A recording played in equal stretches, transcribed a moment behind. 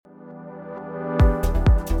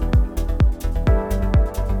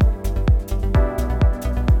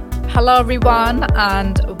Hello everyone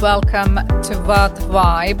and welcome to Worth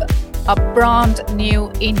Vibe, a brand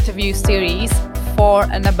new interview series for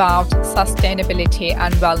and about sustainability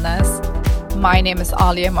and wellness. My name is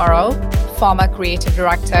Aalia, former creative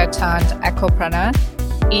director turned ecopreneur.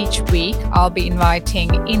 Each week I'll be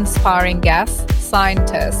inviting inspiring guests,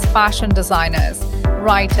 scientists, fashion designers,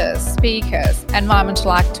 writers, speakers,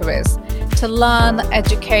 environmental activists to learn,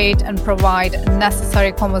 educate, and provide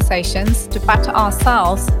necessary conversations to better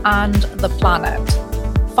ourselves and the planet.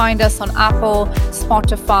 Find us on Apple,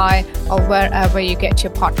 Spotify, or wherever you get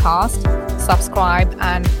your podcast. Subscribe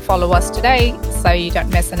and follow us today so you don't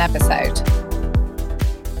miss an episode.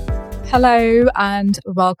 Hello and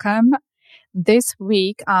welcome. This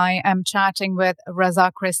week I am chatting with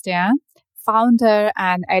Reza Cristián, founder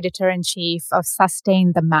and editor-in-chief of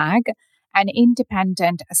Sustain the Mag, an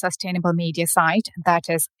independent sustainable media site that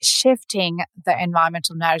is shifting the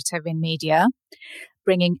environmental narrative in media,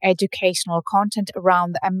 bringing educational content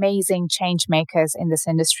around the amazing change makers in this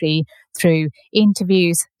industry through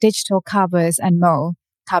interviews, digital covers, and more,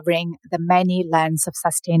 covering the many lens of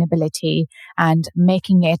sustainability and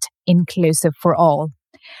making it inclusive for all.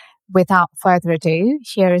 Without further ado,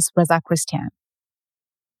 here is Reza Cristián.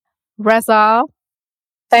 Reza,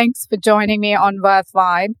 thanks for joining me on Worth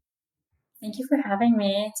Vibe. Thank you for having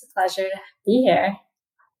me. It's a pleasure to be here.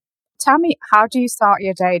 Tell me, how do you start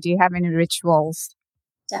your day? Do you have any rituals?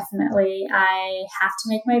 Definitely. I have to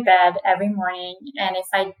make my bed every morning. And if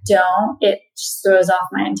I don't, it just throws off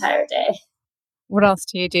my entire day. What else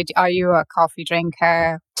do you do? Are you a coffee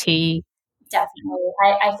drinker, tea? Definitely.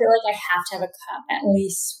 I feel like I have to have a cup at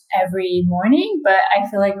least every morning, but I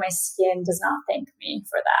feel like my skin does not thank me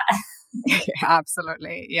for that. Yeah,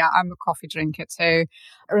 absolutely. Yeah, I'm a coffee drinker too.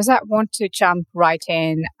 Reza, I want to jump right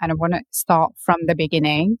in and I want to start from the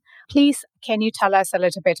beginning. Please, can you tell us a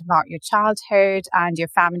little bit about your childhood and your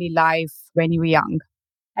family life when you were young?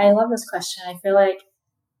 I love this question. I feel like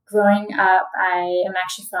growing up, I am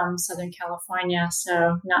actually from Southern California,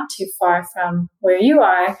 so not too far from where you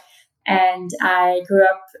are. And I grew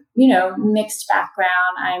up, mixed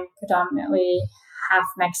background. I'm predominantly half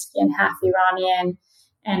Mexican, half Iranian.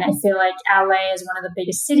 And I feel like LA is one of the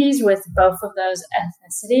biggest cities with both of those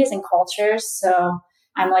ethnicities and cultures. So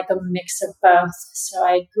I'm like a mix of both. So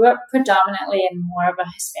I grew up predominantly in more of a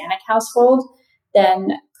Hispanic household than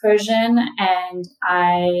Persian. And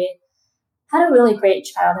I had a really great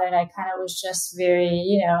childhood. I kind of was just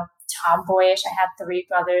very, tomboyish. I had 3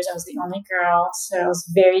 brothers. I was the only girl. So I was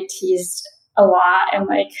very teased a lot and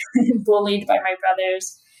bullied by my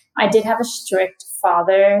brothers. I did have a strict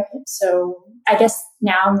father. So I guess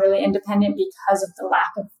now I'm really independent because of the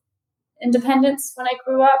lack of independence when I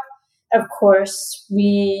grew up. Of course,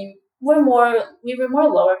 we were more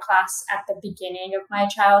lower class at the beginning of my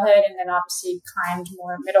childhood and then obviously climbed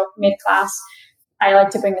more mid class. I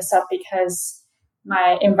like to bring this up because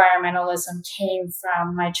my environmentalism came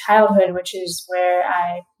from my childhood, which is where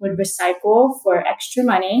I would recycle for extra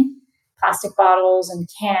money. Plastic bottles and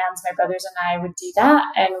cans, my brothers and I would do that,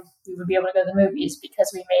 and we would be able to go to the movies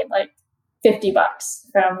because we made $50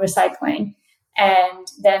 from recycling. And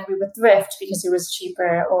then we would thrift because it was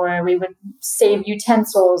cheaper, or we would save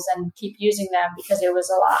utensils and keep using them because it was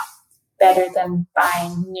a lot better than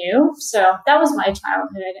buying new. So that was my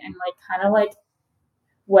childhood and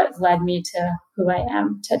what led me to who I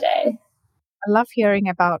am today. I love hearing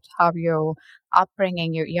about how your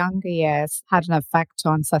upbringing, your younger years had an effect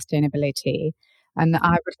on sustainability. And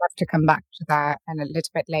I would love to come back to that a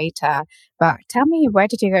little bit later. But tell me, where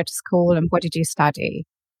did you go to school and what did you study?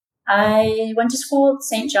 I went to school at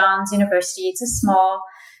St. John's University. It's a small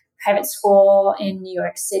private school in New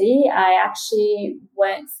York City. I actually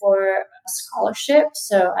went for a scholarship.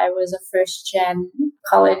 So I was a first-gen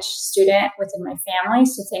college student within my family.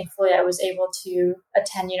 So thankfully, I was able to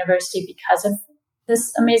attend university because of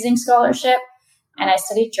this amazing scholarship. And I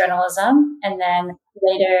studied journalism. And then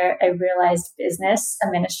later, I realized business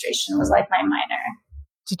administration was my minor.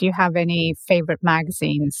 Did you have any favorite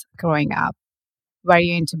magazines growing up? Were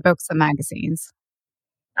you into books or magazines?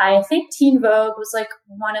 I think Teen Vogue was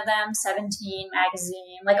one of them, 17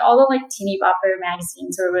 magazine, all the teeny bopper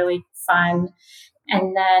magazines were really fun.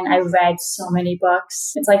 And then I read so many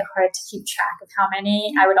books. It's hard to keep track of how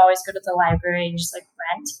many. I would always go to the library and just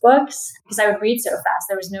rent books because I would read so fast.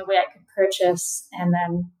 There was no way I could purchase and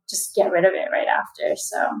then just get rid of it right after.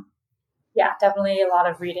 So yeah, definitely a lot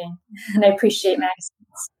of reading and I appreciate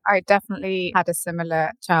magazines. I definitely had a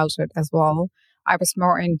similar childhood as well. I was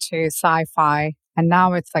more into sci-fi and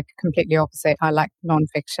now it's completely opposite. I like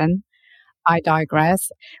nonfiction. I digress.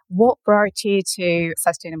 What brought you to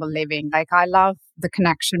sustainable living? Like, I love the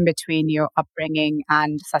connection between your upbringing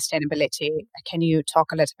and sustainability. Can you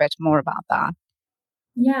talk a little bit more about that?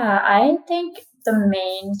 Yeah, I think the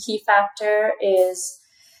main key factor is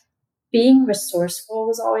being resourceful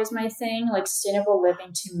was always my thing. Like sustainable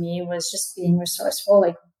living to me was just being resourceful,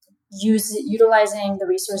 like utilizing the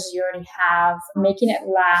resources you already have, making it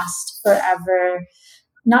last forever,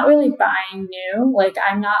 not really buying new. Like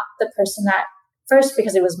I'm not the person that first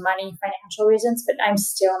because it was money, financial reasons, but I'm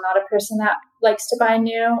still not a person that likes to buy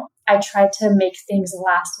new. I try to make things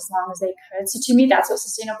last as long as they could. So to me, that's what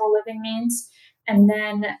sustainable living means. And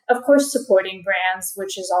then, of course, supporting brands,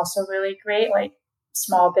 which is also really great, like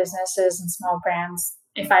small businesses and small brands,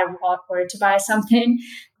 if I were to buy something.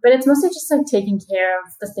 But it's mostly just like taking care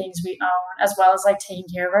of the things we own, as well as like taking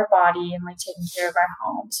care of our body and like taking care of our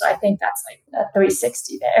home. So I think that's like a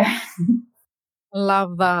 360 there.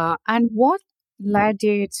 Love that. And what led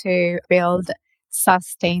you to build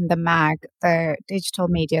Sustain the Mag, the digital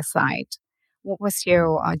media site? What was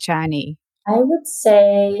your journey? I would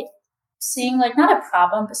say seeing like not a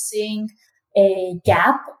problem, but seeing a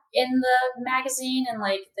gap in the magazine and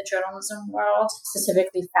like the journalism world,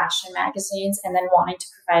 specifically fashion magazines, and then wanting to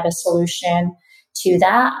provide a solution to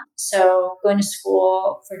that. So going to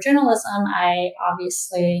school for journalism, I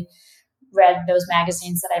obviously read those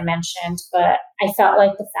magazines that I mentioned, but I felt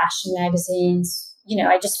like the fashion magazines,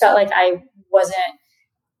 I just felt like I wasn't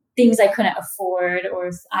things I couldn't afford,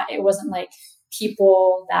 or it wasn't like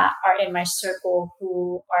people that are in my circle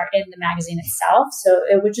who are in the magazine itself. So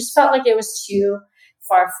it would just felt like it was too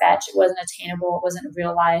far fetched. It wasn't attainable. It wasn't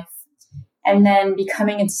real life. And then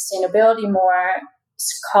becoming in sustainability more,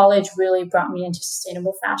 college really brought me into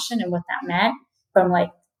sustainable fashion and what that meant, from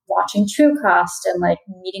like watching True Cost and like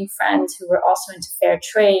meeting friends who were also into fair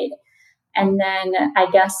trade. And then I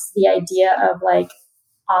guess the idea of like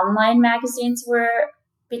online magazines were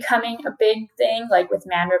becoming a big thing, like with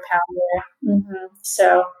Man Power.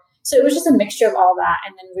 So it was just a mixture of all that,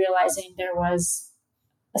 and then realizing there was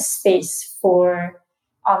a space for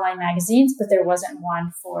online magazines, but there wasn't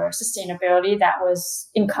one for sustainability that was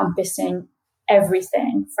encompassing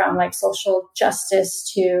everything from like social justice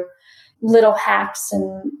to little hacks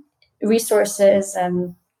and resources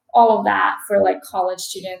and all of that for like college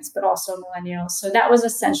students, but also millennials. So that was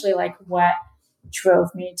essentially like what drove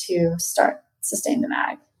me to start Sustain the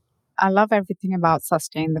Mag. I love everything about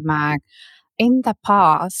Sustain the Mag. In the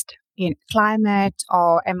past, climate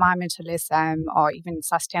or environmentalism or even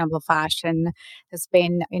sustainable fashion has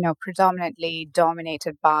been, predominantly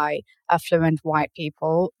dominated by affluent white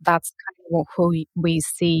people. That's kind of who we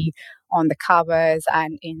see on the covers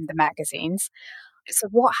and in the magazines. So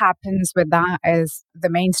what happens with that is the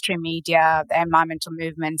mainstream media, the environmental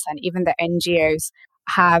movements, and even the NGOs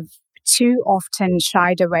have too often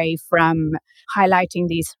shied away from highlighting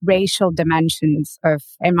these racial dimensions of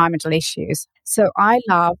environmental issues. So I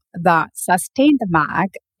love that Sustain the Mag,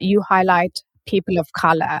 you highlight people of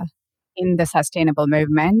color in the sustainable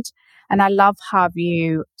movement. And I love how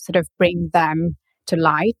you sort of bring them to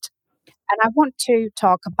light. And I want to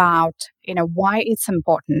talk about, why it's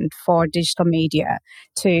important for digital media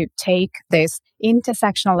to take this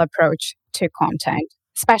intersectional approach to content,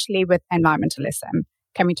 especially with environmentalism.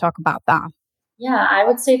 Can we talk about that? Yeah, I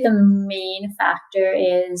would say the main factor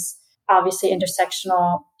is obviously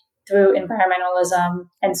intersectional through environmentalism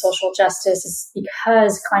and social justice is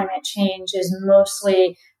because climate change is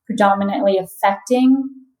mostly predominantly affecting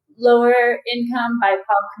lower income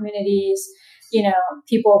BIPOC communities,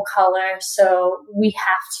 people of color. So we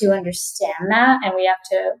have to understand that and we have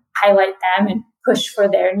to highlight them and push for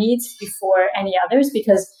their needs before any others,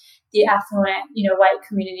 because the affluent, white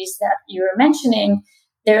communities that you were mentioning,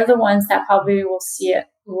 they're the ones that probably will see it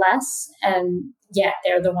less, and yet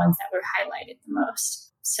they're the ones that were highlighted the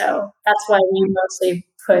most. So that's why we mostly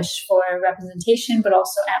push for representation, but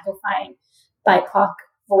also amplifying BIPOC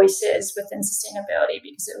voices within sustainability,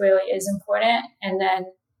 because it really is important. And then,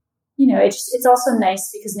 it's also nice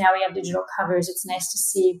because now we have digital covers. It's nice to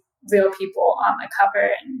see real people on the cover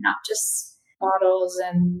and not just models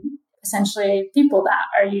and essentially people that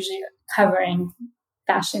are usually covering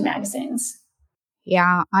fashion magazines.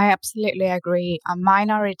 Yeah, I absolutely agree.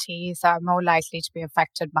 Minorities are more likely to be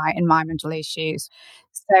affected by environmental issues.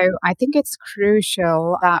 So I think it's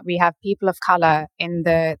crucial that we have people of color in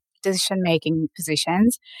the decision-making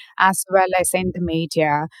positions, as well as in the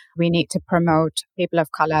media. We need to promote people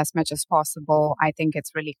of color as much as possible. I think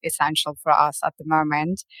it's really essential for us at the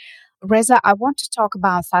moment. Reza, I want to talk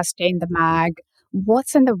about Sustain the Mag.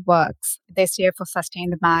 What's in the works this year for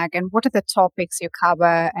Sustain the Mag, and what are the topics you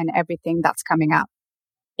cover and everything that's coming up?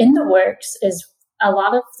 in the works is a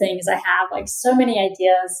lot of things. I have like so many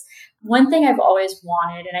ideas. One thing I've always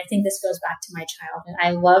wanted, and I think this goes back to my childhood,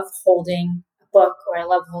 I love holding a book or I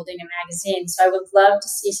love holding a magazine. So I would love to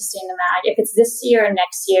see Sustain the Mag. If it's this year or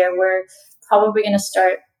next year, we're probably going to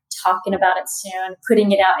start talking about it soon,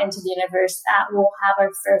 putting it out into the universe. That will have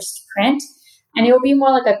our first print. And it will be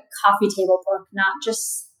more like a coffee table book, not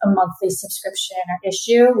just a monthly subscription or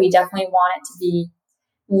issue. We definitely want it to be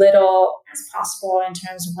little as possible in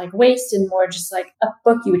terms of like waste and more just like a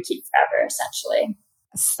book you would keep forever, essentially.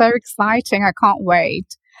 So exciting. I can't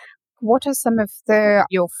wait. What are some of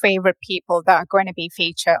your favorite people that are going to be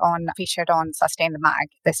featured on Sustain the Mag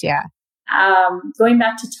this year? Going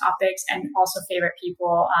back to topics and also favorite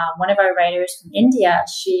people, one of our writers from India,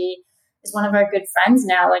 she is one of our good friends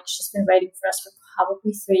now. Like she's been writing for us for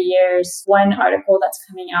probably 3 years. One article that's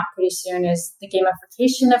coming out pretty soon is the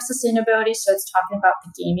gamification of sustainability. So it's talking about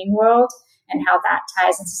the gaming world and how that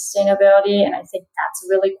ties into sustainability. And I think that's a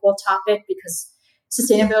really cool topic because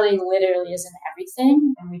sustainability literally is in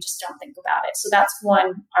everything and we just don't think about it. So that's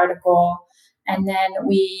one article. And then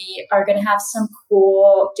we are going to have some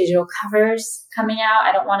cool digital covers coming out.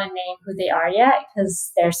 I don't want to name who they are yet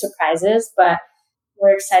because they're surprises, but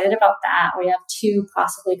we're excited about that. We have 2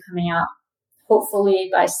 possibly coming out, hopefully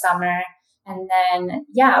by summer. And then,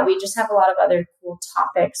 we just have a lot of other cool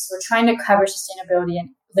topics. We're trying to cover sustainability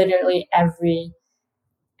in literally every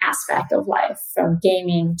aspect of life, from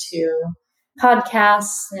gaming to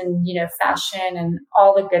podcasts and, fashion and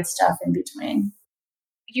all the good stuff in between.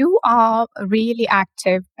 You are really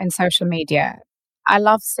active in social media. I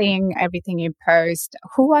love seeing everything you post.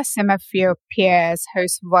 Who are some of your peers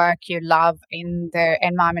whose work you love in the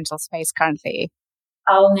environmental space currently?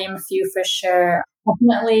 I'll name a few for sure.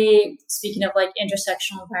 Definitely, speaking of like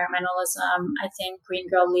intersectional environmentalism, I think Green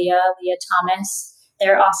Girl Leah Thomas,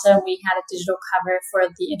 they're awesome. We had a digital cover for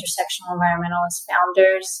the intersectional environmentalist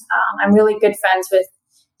founders. I'm really good friends with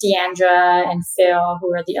Deandra and Phil,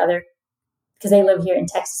 who are the other, because they live here in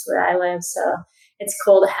Texas where I live. So it's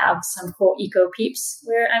cool to have some cool eco peeps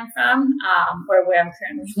where I'm from, or where I'm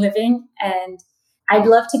currently living. And I'd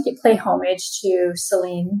love to play homage to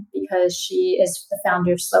Celine because she is the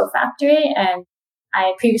founder of Slow Factory. And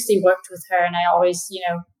I previously worked with her and I always,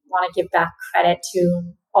 want to give back credit to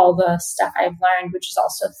all the stuff I've learned, which is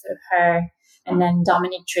also through her. And then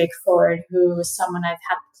Dominique Drakeford, who is someone I've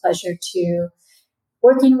had the pleasure to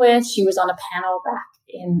working with. She was on a panel back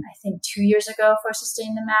in, I think, 2 years ago for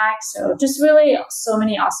Sustain the Mag. So just really so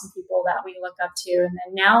many awesome people that we look up to. And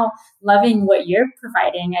then now loving what you're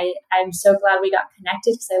providing. I'm so glad we got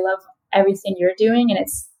connected because I love everything you're doing and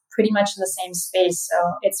it's pretty much in the same space. So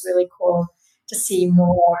it's really cool to see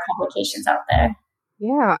more publications out there.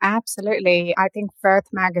 Yeah, absolutely. I think Firth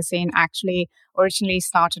Magazine actually originally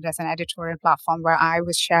started as an editorial platform where I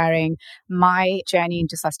was sharing my journey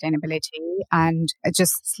into sustainability. And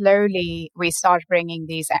just slowly we started bringing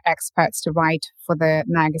these experts to write for the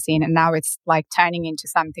magazine. And now it's like turning into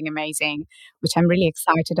something amazing, which I'm really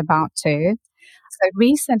excited about too. So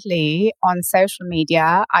recently on social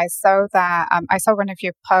media, I saw one of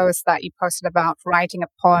your posts that you posted about writing a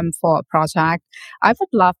poem for a project. I would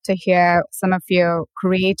love to hear some of your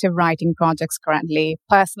creative writing projects currently,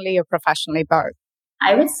 personally or professionally, both.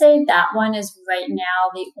 I would say that one is right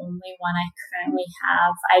now the only one I currently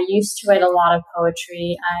have. I used to write a lot of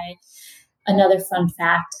poetry. Another fun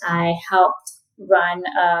fact, I helped run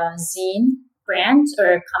a zine brand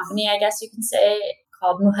or a company, I guess you can say,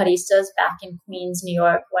 called Mujeristas back in Queens, New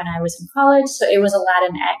York when I was in college. So it was a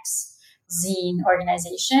Latinx zine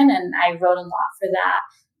organization and I wrote a lot for that.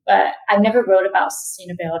 But I've never wrote about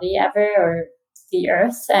sustainability ever or the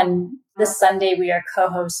earth. And this Sunday we are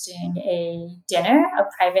co-hosting a dinner, a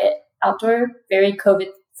private outdoor, very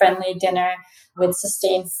COVID-friendly dinner with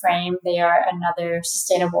Sustain Frame. They are another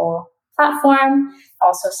sustainable platform,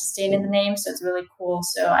 also Sustain in the name. So it's really cool.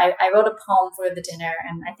 So I wrote a poem for the dinner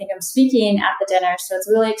and I think I'm speaking at the dinner. So it's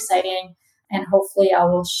really exciting. And hopefully I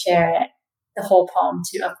will share it, the whole poem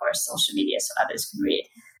to, of course, social media so others can read.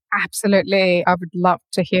 Absolutely. I would love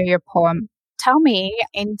to hear your poem. Tell me,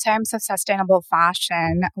 in terms of sustainable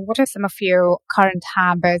fashion, what are some of your current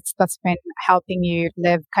habits that's been helping you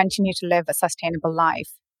continue to live a sustainable life?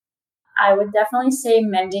 I would definitely say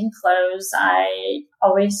mending clothes. I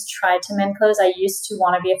always try to mend clothes. I used to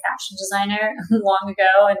want to be a fashion designer long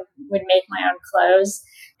ago and would make my own clothes.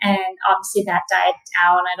 And obviously that died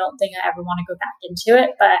out. I don't think I ever want to go back into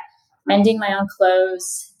it. But mending my own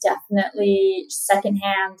clothes, definitely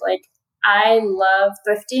secondhand. Like I love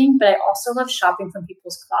thrifting, but I also love shopping from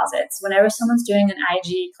people's closets. Whenever someone's doing an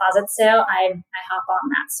IG closet sale, I hop on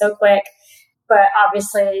that so quick. But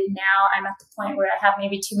obviously now I'm at the point where I have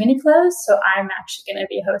maybe too many clothes. So I'm actually going to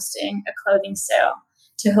be hosting a clothing sale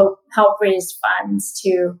to help raise funds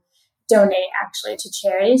to donate actually to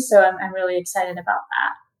charity. So I'm really excited about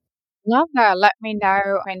that. Love that. Let me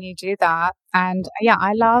know when you do that. And yeah,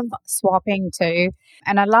 I love swapping too.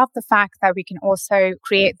 And I love the fact that we can also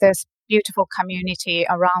create this beautiful community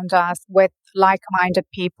around us with like-minded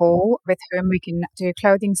people with whom we can do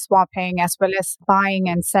clothing swapping as well as buying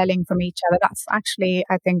and selling from each other. That's actually,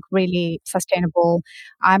 I think, really sustainable.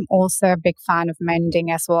 I'm also a big fan of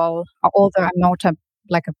mending as well, although I'm not a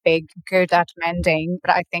big good at mending,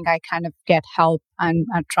 but I think I kind of get help and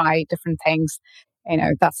try different things.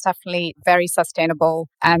 That's definitely very sustainable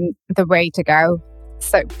and the way to go.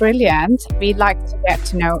 So brilliant. We'd like to get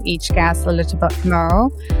to know each guest a little bit more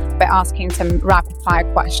by asking some rapid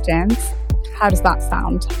fire questions. How does that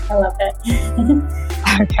sound? I love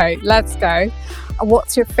it. Okay, let's go.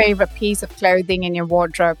 What's your favorite piece of clothing in your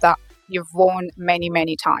wardrobe that you've worn many,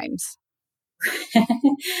 many times?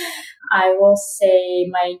 I will say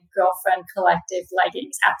my girlfriend collective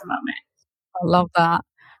leggings at the moment. I love that.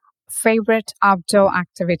 Favorite outdoor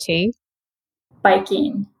activity?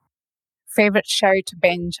 Biking. Favorite show to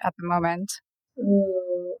binge at the moment?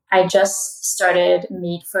 I just started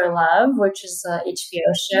Meet for Love, which is a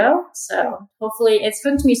HBO show. So hopefully it's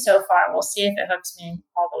hooked me so far. We'll see if it hooks me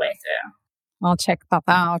all the way through. I'll check that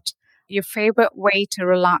out. Your favorite way to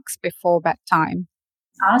relax before bedtime?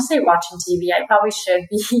 Honestly, watching TV. I probably should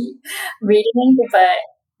be reading, but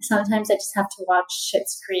sometimes I just have to watch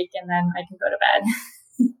Schitt's Creek and then I can go to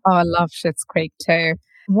bed. Oh, I love Schitt's Creek too.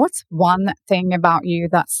 What's one thing about you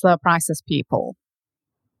that surprises people?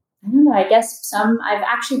 I don't know. I guess I've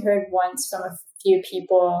actually heard once from a few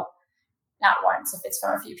people, not once if it's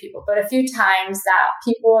from a few people, but a few times that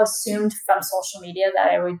people assumed from social media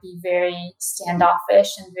that I would be very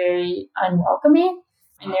standoffish and very unwelcoming.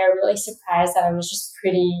 And they were really surprised that I was just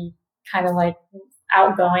pretty kind of like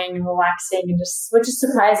outgoing and relaxing and which is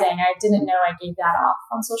surprising. I didn't know I gave that off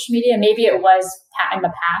on social media. Maybe it was in the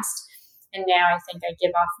past. And now I think I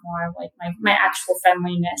give off more of like my actual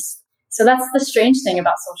friendliness. So that's the strange thing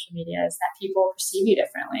about social media is that people perceive you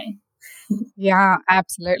differently. Yeah,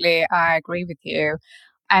 absolutely. I agree with you.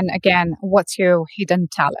 And again, what's your hidden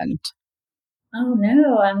talent? Oh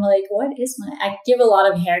no, I'm like, I give a lot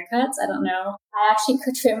of haircuts. I don't know. I actually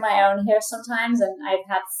could trim my own hair sometimes. And I've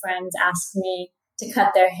had friends ask me to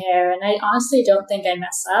cut their hair. And I honestly don't think I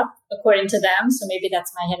mess up according to them. So maybe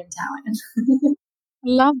that's my hidden talent.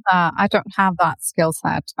 Love that. I don't have that skill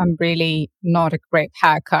set. I'm really not a great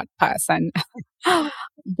haircut person.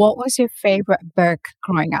 What was your favorite book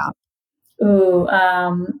growing up? Ooh,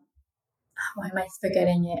 why am I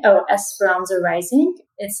forgetting it? Oh, Esperanza Rising.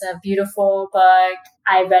 It's a beautiful book.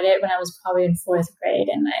 I read it when I was probably in 4th grade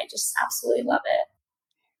and I just absolutely love it.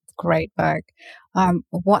 Great book.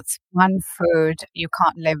 What's one food you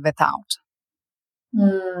can't live without?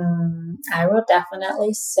 I will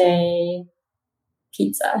definitely say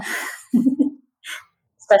pizza,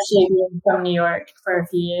 especially being from New York for a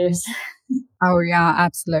few years. Oh, yeah,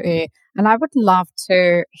 absolutely. And I would love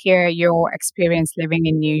to hear your experience living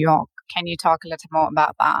in New York. Can you talk a little more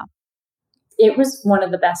about that? It was one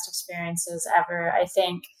of the best experiences ever. I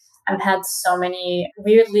think I've had so many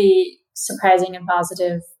weirdly surprising and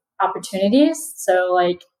positive opportunities. So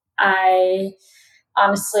like I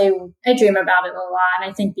dream about it a lot. And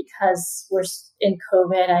I think because we're in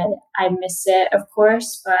COVID, I miss it, of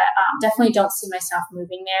course, but definitely don't see myself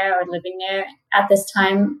moving there or living there at this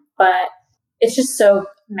time. But it's just so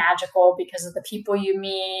magical because of the people you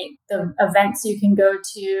meet, the events you can go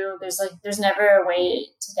to. There's never a way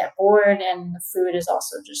to get bored. And the food is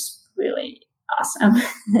also just really awesome.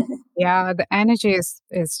 Yeah, the energy is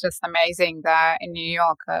just amazing there in New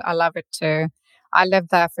York. I love it too. I lived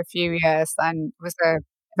there for a few years and it was a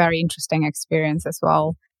very interesting experience as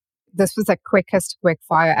well. This was the quickest quick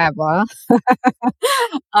fire ever.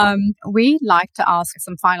 We like to ask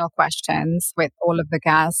some final questions with all of the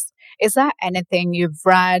guests. Is there anything you've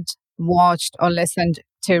read, watched, or listened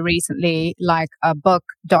to recently, like a book,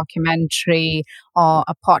 documentary, or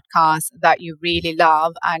a podcast that you really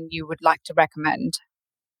love and you would like to recommend?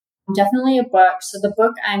 Definitely a book. So the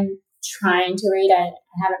book I'm trying to read, I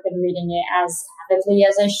haven't been reading it as avidly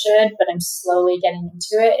as I should, but I'm slowly getting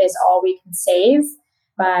into it, is All We Can Save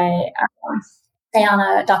by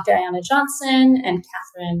Dr. Ayanna Johnson and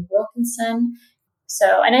Catherine Wilkinson.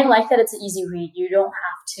 So, and I like that it's an easy read. You don't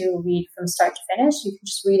have to read from start to finish. You can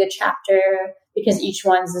just read a chapter because each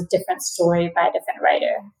one's a different story by a different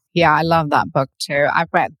writer. Yeah, I love that book too. I've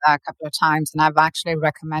read that a couple of times and I've actually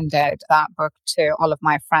recommended that book to all of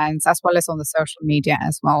my friends as well as on the social media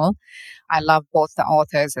as well. I love both the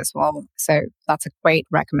authors as well. So that's a great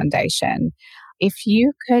recommendation. If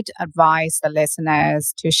you could advise the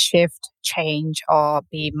listeners to shift, change, or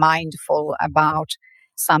be mindful about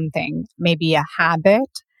something, maybe a habit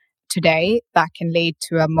today that can lead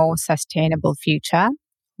to a more sustainable future,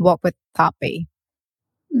 what would that be?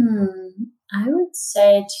 I would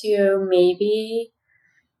say to maybe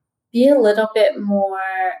be a little bit more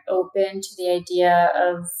open to the idea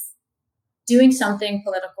of doing something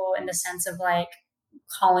political in the sense of like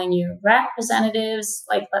calling your representatives.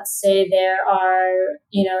 Like, let's say there are,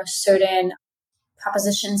 certain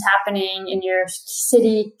propositions happening in your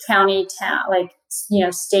city, county, town, like,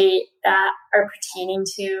 state that are pertaining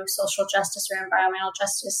to social justice or environmental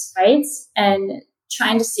justice rights, and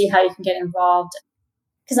trying to see how you can get involved.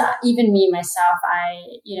 Because even me, myself,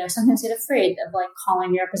 I, sometimes get afraid of like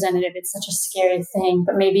calling your representative. It's such a scary thing,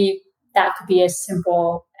 but maybe that could be a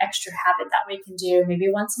simple extra habit that we can do maybe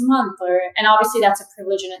once a month, and obviously that's a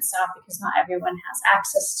privilege in itself because not everyone has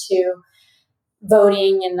access to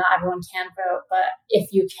voting and not everyone can vote. But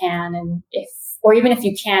if you can, even if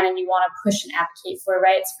you can and you want to push and advocate for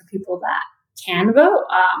rights for people that can vote,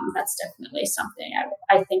 that's definitely something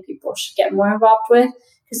I think people should get more involved with.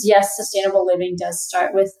 Because yes, sustainable living does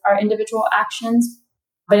start with our individual actions,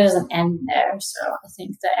 but it doesn't end there. So I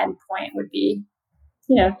think the end point would be,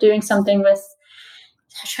 doing something with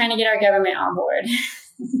trying to get our government on board.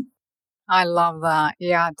 I love that.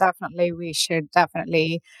 Yeah, definitely. We should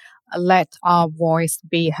definitely let our voice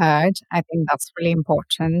be heard. I think that's really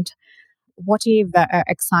important. What are you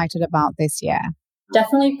excited about this year?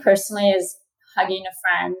 Definitely personally is hugging a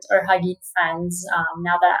friend or hugging friends.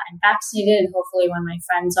 Now that I'm vaccinated, and hopefully when my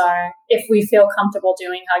friends are, if we feel comfortable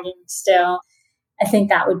doing hugging still, I think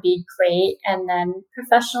that would be great. And then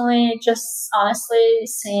professionally, just honestly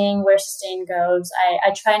seeing where sustain goes.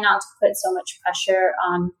 I try not to put so much pressure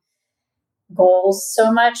on goals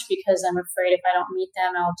so much because I'm afraid if I don't meet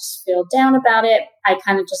them, I'll just feel down about it. I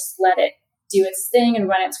kind of just let it do its thing and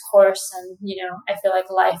run its course. And, I feel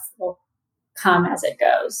like life will come as it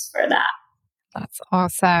goes for that. That's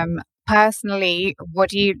awesome. Personally, what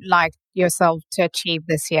do you like yourself to achieve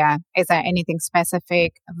this year? Is there anything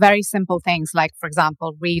specific? Very simple things like, for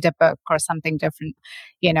example, read a book or something different,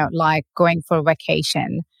 like going for a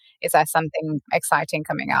vacation. Is there something exciting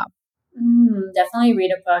coming up? Definitely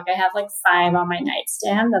read a book. I have like 5 on my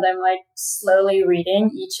nightstand that I'm like slowly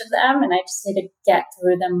reading each of them, and I just need to get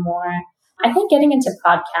through them more. I think getting into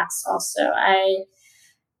podcasts also. I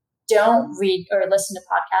don't read or listen to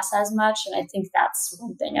podcasts as much, and I think that's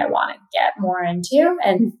one thing I want to get more into.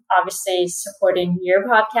 And obviously supporting your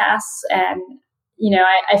podcasts, and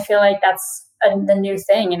I feel like that's the new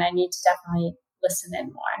thing, and I need to definitely listen in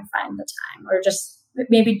more and find the time, or just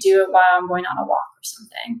maybe do it while I'm going on a walk or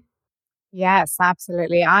something. Yes,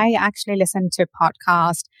 absolutely. I actually listen to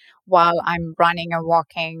podcasts while I'm running or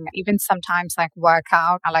walking, even sometimes like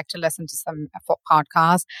workout. I like to listen to some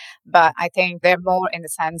podcasts, but I think they're more in the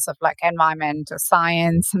sense of like environmental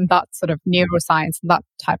science and that sort of neuroscience and that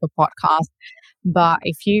type of podcast. But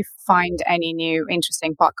if you find any new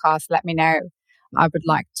interesting podcasts, let me know. I would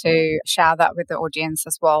like to share that with the audience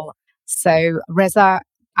as well. So Reza,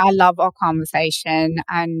 I love our conversation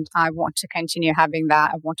and I want to continue having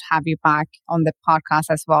that. I want to have you back on the podcast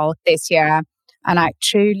as well this year. And I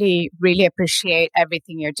truly, really appreciate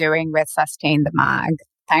everything you're doing with Sustain the Mag.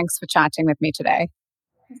 Thanks for chatting with me today.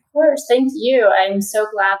 Of course. Thank you. I'm so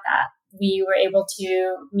glad that we were able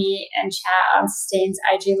to meet and chat on Sustain's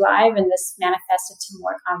IG Live, and this manifested to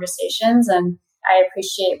more conversations. And I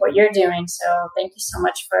appreciate what you're doing. So thank you so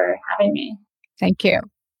much for having me. Thank you.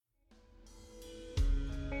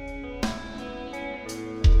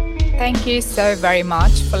 Thank you so very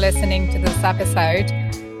much for listening to this episode.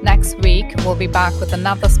 Next week, we'll be back with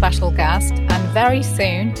another special guest, and very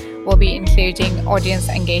soon, we'll be including audience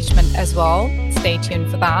engagement as well. Stay tuned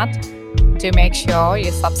for that. Do make sure you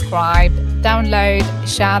subscribe, download,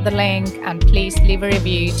 share the link, and please leave a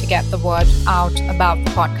review to get the word out about the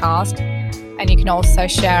podcast. And you can also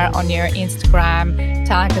share on your Instagram,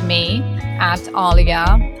 tag me at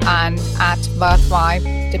Aalia and at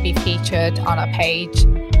WOC-founded to be featured on our page.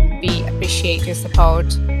 We appreciate your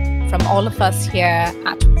support. From all of us here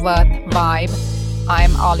at WOC-founded,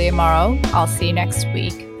 I'm Aalia Morrow. I'll see you next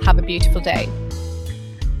week. Have a beautiful day.